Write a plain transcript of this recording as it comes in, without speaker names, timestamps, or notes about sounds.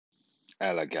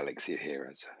Hello, Galaxy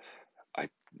Heroes.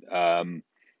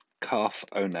 Carth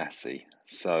Onasi.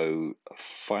 So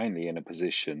finally in a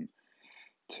position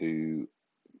to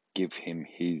give him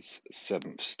his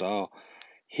 7th star.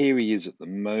 Here he is at the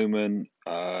moment.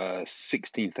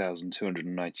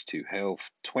 16,292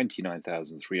 health,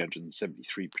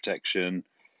 29,373 protection.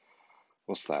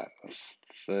 What's that? That's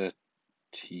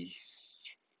 30,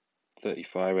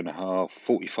 35 and a half,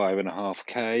 45 and a half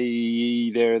K,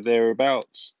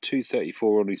 thereabouts.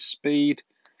 234 on his speed.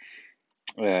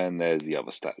 And there's the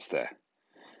other stats there.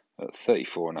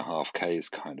 34 and a half K is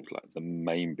kind of like the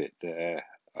main bit there.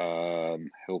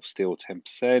 Health steal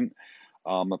 10%.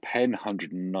 Armor pen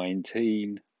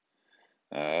 119.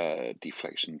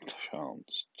 Deflection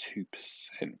chance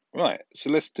 2%. Right, so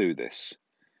let's do this.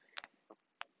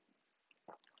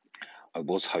 I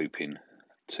was hoping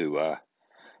to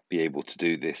be able to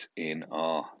do this in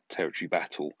our territory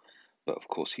battle, but of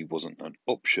course he wasn't an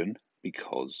option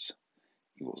because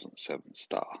he wasn't 7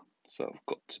 star. So I've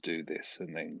got to do this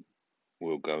and then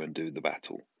we'll go and do the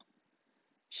battle.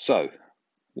 So,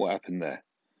 what happened there?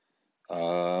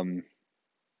 Not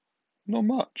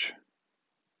much.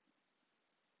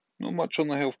 Not much on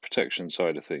the health protection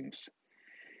side of things.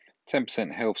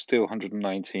 10% health steal,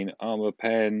 119 armor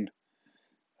pen.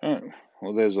 Oh,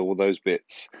 well, there's all those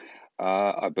bits.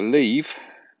 I believe.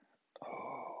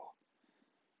 Oh,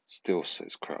 still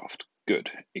says craft.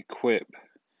 Good. Equip.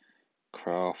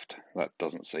 Craft. That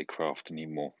doesn't say craft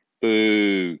anymore.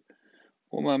 Boo.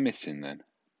 What am I missing then?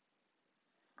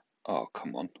 Oh,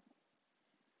 come on.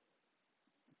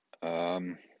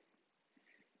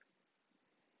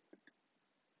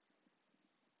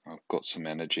 I've got some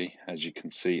energy. As you can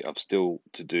see, I've still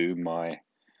to do my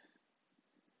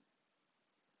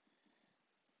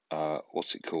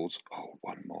what's it called? Oh,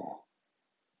 one more.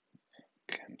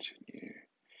 Continue.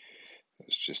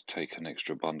 Let's just take an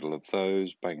extra bundle of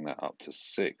those, bang that up to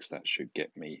 6. That should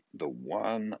get me the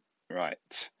 1.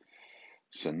 Right.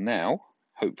 So now,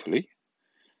 hopefully,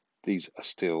 these are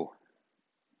still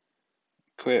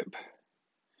equip,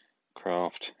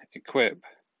 craft, equip,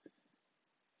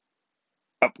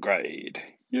 upgrade.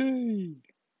 Yay!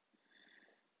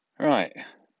 Right.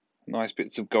 Nice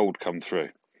bits of gold come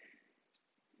through.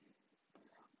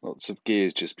 Lots of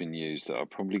gears just been used that I'm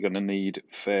probably going to need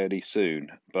fairly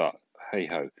soon, but hey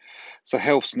ho. So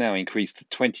health's now increased to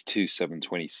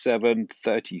 22,727,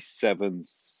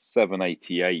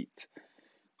 37,788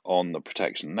 on the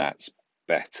protection. That's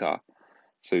better.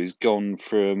 So he's gone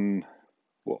from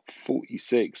what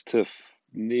 46 to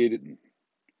near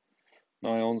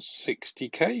nigh on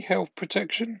 60k health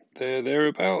protection.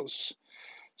 Thereabouts.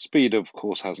 Speed of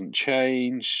course hasn't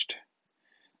changed.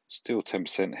 Still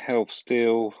 10% health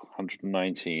steal,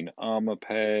 119 armor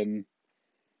pen.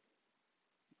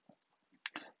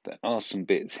 There are some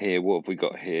bits here. What have we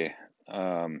got here?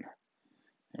 How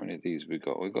many of these have we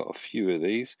got? We've got a few of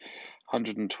these.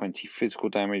 120 physical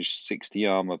damage, 60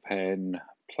 armor pen,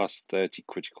 plus 30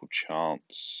 critical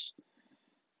chance.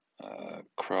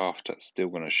 Craft, that's still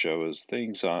going to show us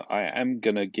things. I am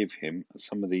going to give him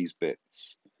some of these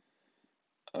bits.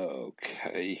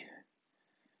 Okay.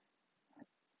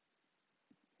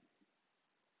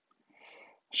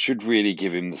 Should really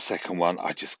give him the second one.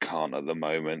 I just can't at the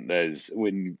moment. There's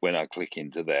when I click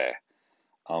into there,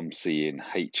 I'm seeing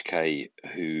HK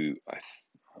who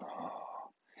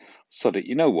sod it.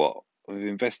 You know what? We've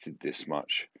invested this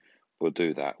much. We'll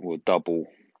do that. We'll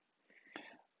double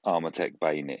Armor Tech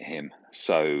Bayonet him.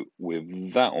 So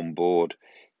with that on board,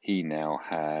 he now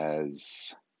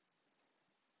has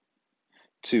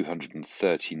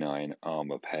 239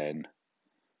 armor pen.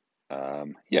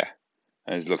 Yeah.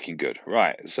 And it's looking good.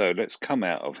 Right, so let's come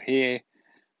out of here,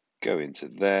 go into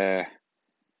there,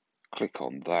 click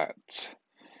on that.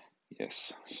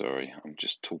 Yes, sorry, I'm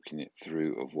just talking it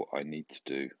through of what I need to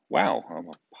do. Wow, I'm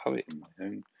a poet in my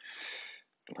own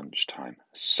lunchtime.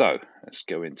 So let's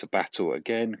go into battle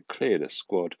again, clear the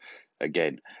squad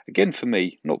again. Again for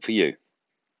me, not for you.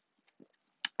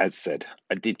 As said,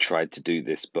 I did try to do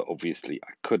this, but obviously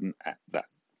I couldn't at that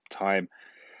time.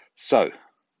 So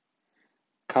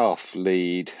Carth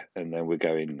lead, and then we're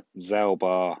going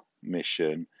Zalbar,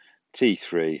 mission,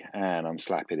 T3, and I'm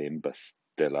slapping in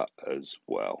Bastilla as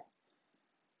well.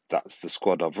 That's the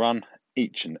squad I've run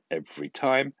each and every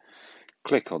time.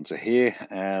 Click onto here,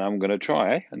 and I'm going to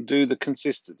try and do the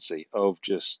consistency of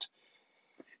just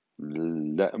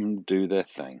let them do their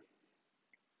thing.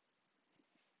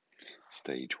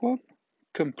 Stage 1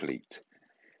 complete.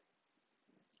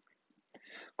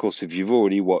 Of course, if you've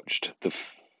already watched the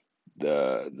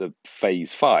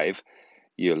phase 5,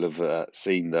 you'll have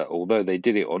seen that although they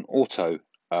did it on auto,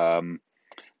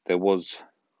 there was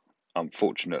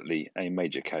unfortunately a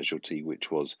major casualty,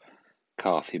 which was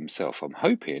Carth himself. I'm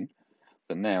hoping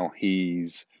that now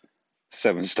he's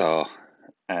 7-star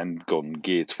and gone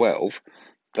gear 12,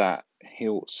 that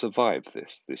he'll survive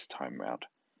this time round.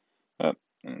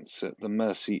 It's at the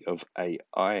mercy of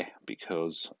AI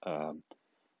because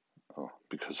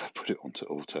because I put it onto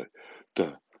auto.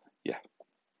 Duh. Yeah.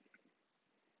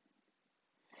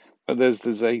 But there's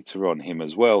the Zeta on him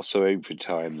as well, so every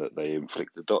time that they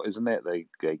inflict the dot, isn't it? They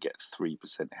get 3%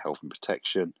 health and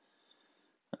protection.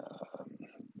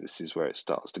 This is where it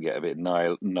starts to get a bit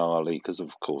gnarly, because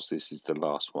of course this is the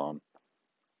last one.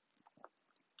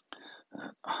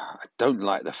 I don't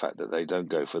like the fact that they don't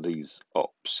go for these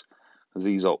ops, because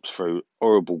these ops throw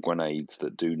horrible grenades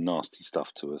that do nasty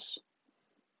stuff to us.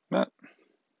 But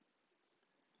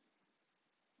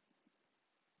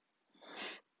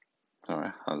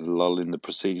alright, I lull in the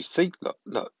procedure. See,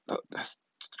 look, that's...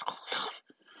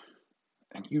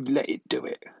 And you let it do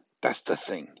it. That's the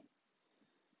thing.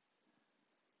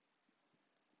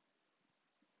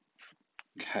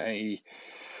 Okay.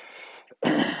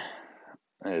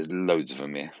 There's loads of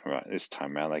them here. Right, this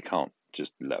time round they can't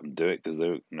just let them do it, because they're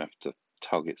going to have to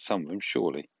target some of them,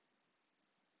 surely.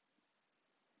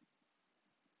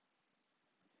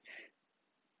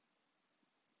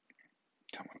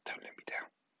 Come on, don't let me down.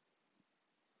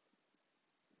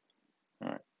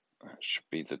 Alright, that should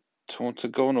be the Taunter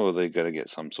gone, or are they going to get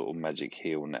some sort of magic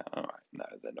heal now? Alright, no,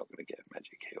 they're not going to get a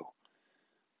magic heal.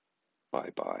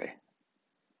 Bye-bye.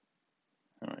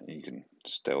 Alright, you can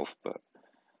stealth, but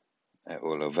it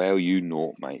will avail you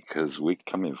naught, mate, because we're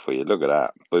coming for you. Look at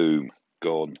that. Boom.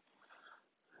 Gone.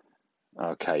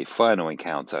 Okay, final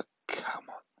encounter. Come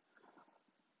on.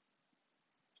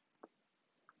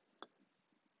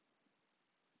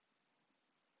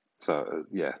 So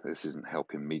yeah, this isn't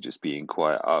helping me just being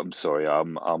quiet. I'm sorry,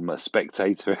 I'm a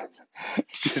spectator.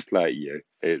 It's just like you.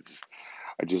 I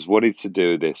just wanted to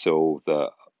do this all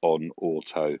on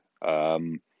auto.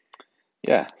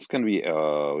 Yeah, it's gonna be.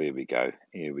 Oh, here we go.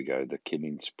 Here we go. The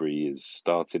killing spree has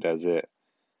started, has it?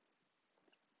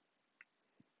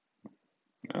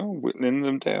 Oh, whittling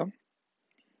them down.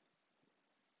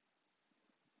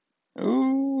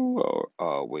 Ooh, or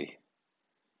are we?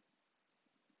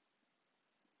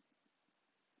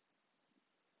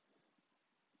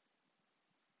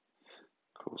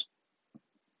 Of course.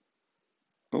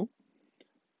 Oh,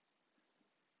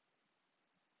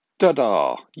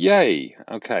 ta-da! Yay!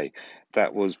 Okay,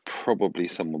 that was probably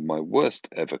some of my worst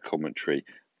ever commentary,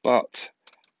 but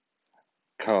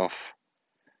Carth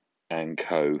and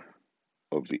Co.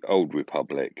 of the Old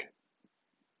Republic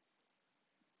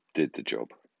did the job.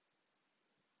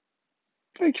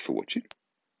 Thank you for watching.